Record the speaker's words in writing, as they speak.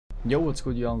Yo, what's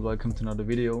good y'all, and welcome to another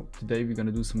video. Today we're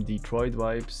gonna do some Detroit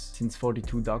vibes. Since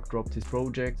 42 Dugg dropped his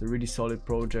project, a really solid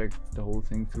project the whole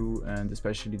thing through, and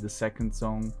especially the second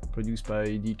song produced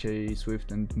by DJ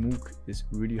Swift and Mook is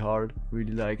really hard,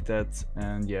 really like that.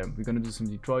 And yeah, we're gonna do some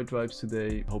Detroit vibes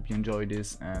today. Hope you enjoy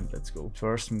this, and let's go.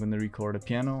 First I'm gonna record a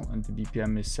piano, and the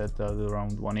BPM is set at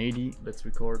around 180. Let's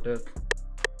record that.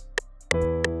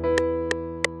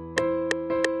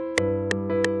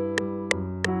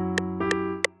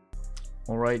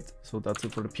 Alright, so that's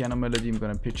it for the piano melody. I'm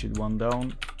gonna pitch it one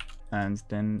down, and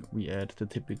then we add the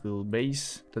typical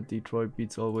bass that Detroit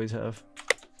beats always have.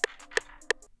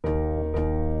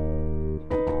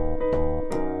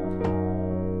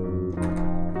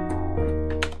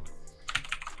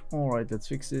 Alright, let's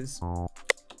fix this.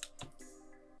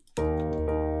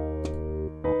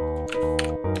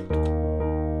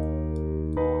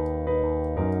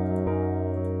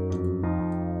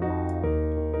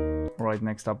 Alright,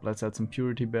 next up, let's add some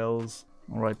purity bells.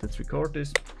 Alright, let's record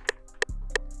this.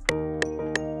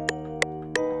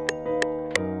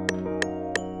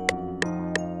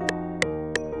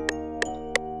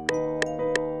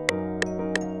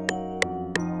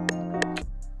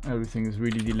 Everything is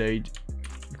really delayed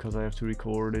because I have to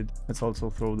record it. Let's also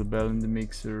throw the bell in the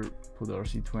mixer, put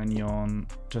RC20 on,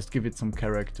 just give it some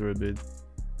character a bit.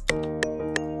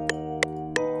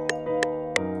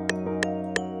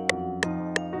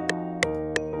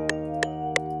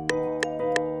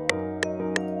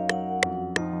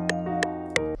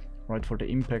 Right, for the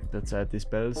impact, let's add this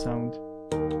bell sound.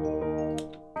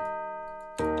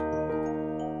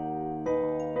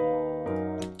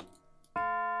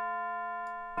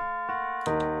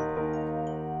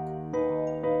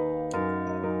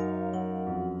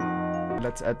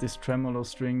 Let's add this tremolo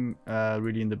string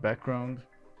really in the background.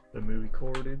 Let me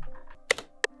record it.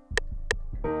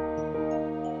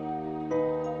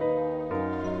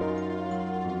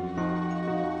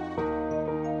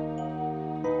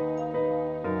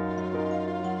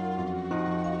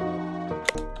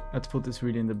 Let's put this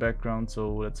really in the background,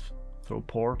 so let's throw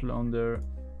Portal on there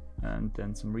and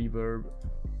then some reverb.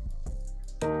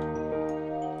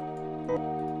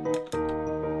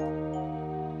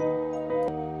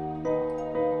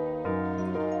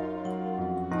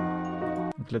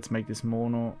 Let's make this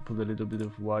mono, put a little bit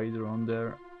of wider on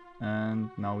there,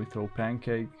 and now we throw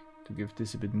Pancake to give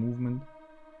this a bit movement.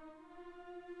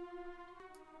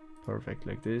 Perfect,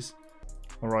 like this.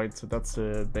 Alright, so that's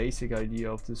the basic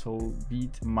idea of this whole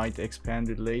beat. Might expand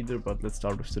it later, but let's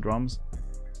start with the drums.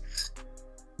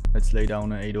 Let's lay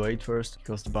down an 808 first,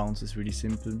 because the bounce is really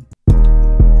simple.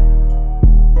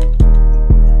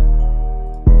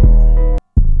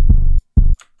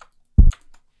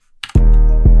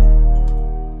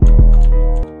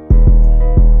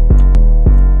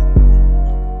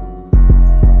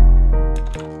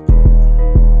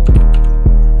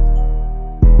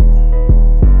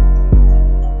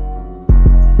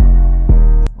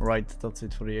 Right, that's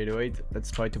it for the 808.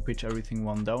 Let's try to pitch everything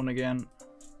one down again.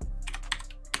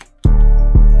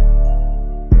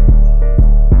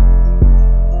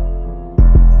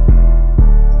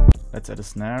 Let's add a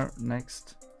snare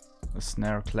next. A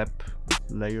snare clap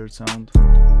layered sound.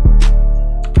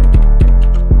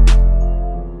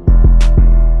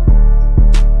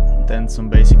 And then some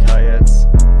basic hi-hats.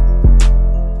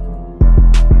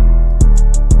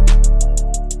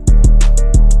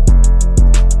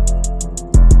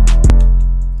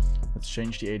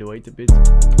 Change the 808 a bit.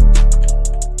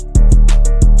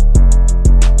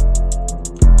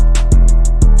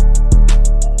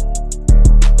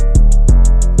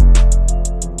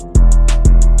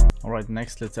 Alright,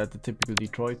 next let's add the typical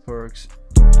Detroit perks.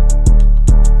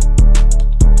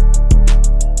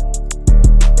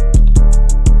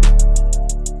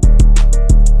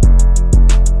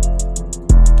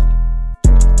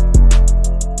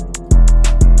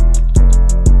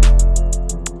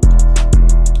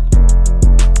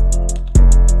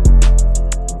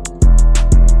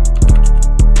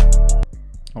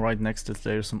 Alright, next let's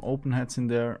layer some open hats in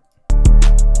there.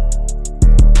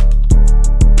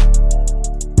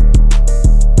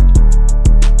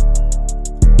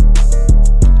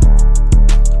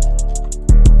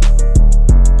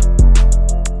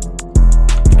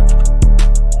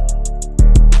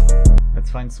 Let's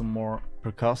find some more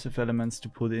percussive elements to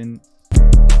put in.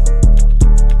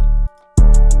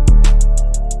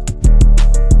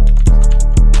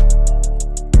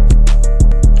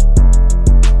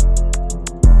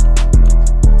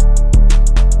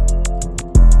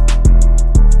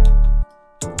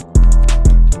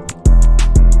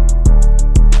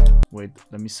 Wait,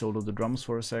 let me solo the drums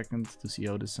for a second to see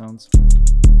how this sounds.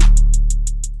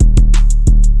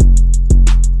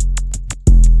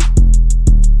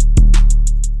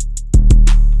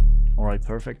 Alright,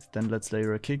 perfect. Then let's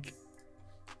layer a kick.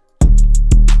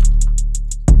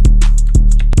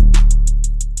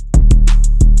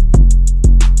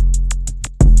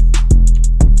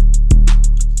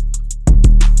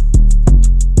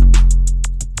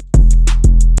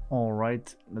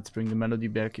 Alright, let's bring the melody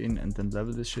back in and then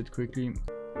level this shit quickly.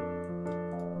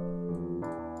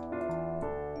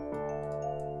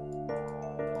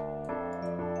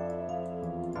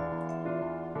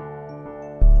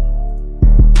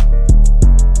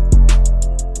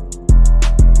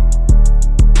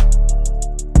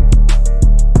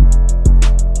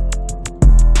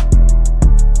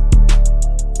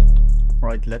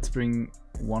 Right, let's bring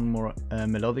one more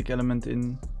melodic element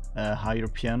in, a higher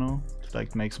piano, to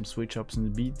like make some switch ups in the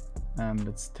beat. And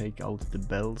let's take out the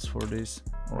bells for this.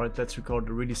 Alright, let's record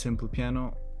a really simple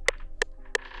piano.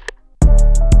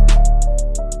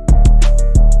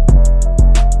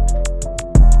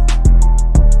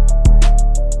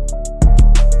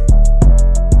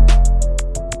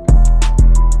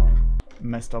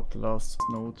 Messed up the last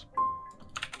note.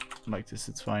 Like this,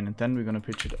 it's fine. And then we're gonna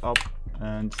pitch it up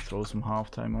and throw some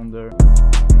halftime on there.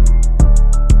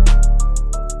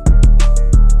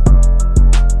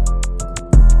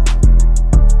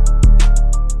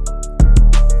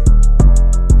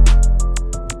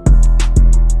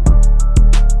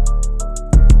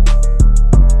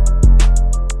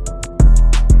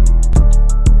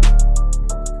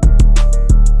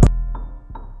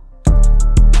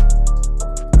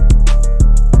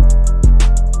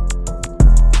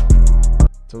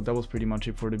 So that was pretty much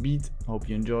it for the beat. Hope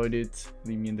you enjoyed it.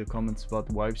 Leave me in the comments what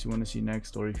vibes you want to see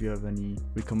next, or if you have any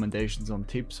recommendations on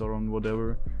tips or on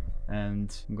whatever.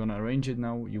 And I'm gonna arrange it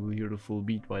now. You will hear the full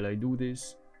beat while I do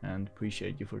this, and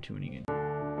appreciate you for tuning in.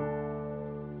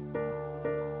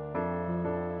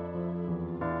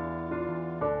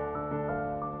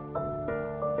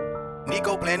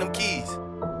 Nico playing them keys.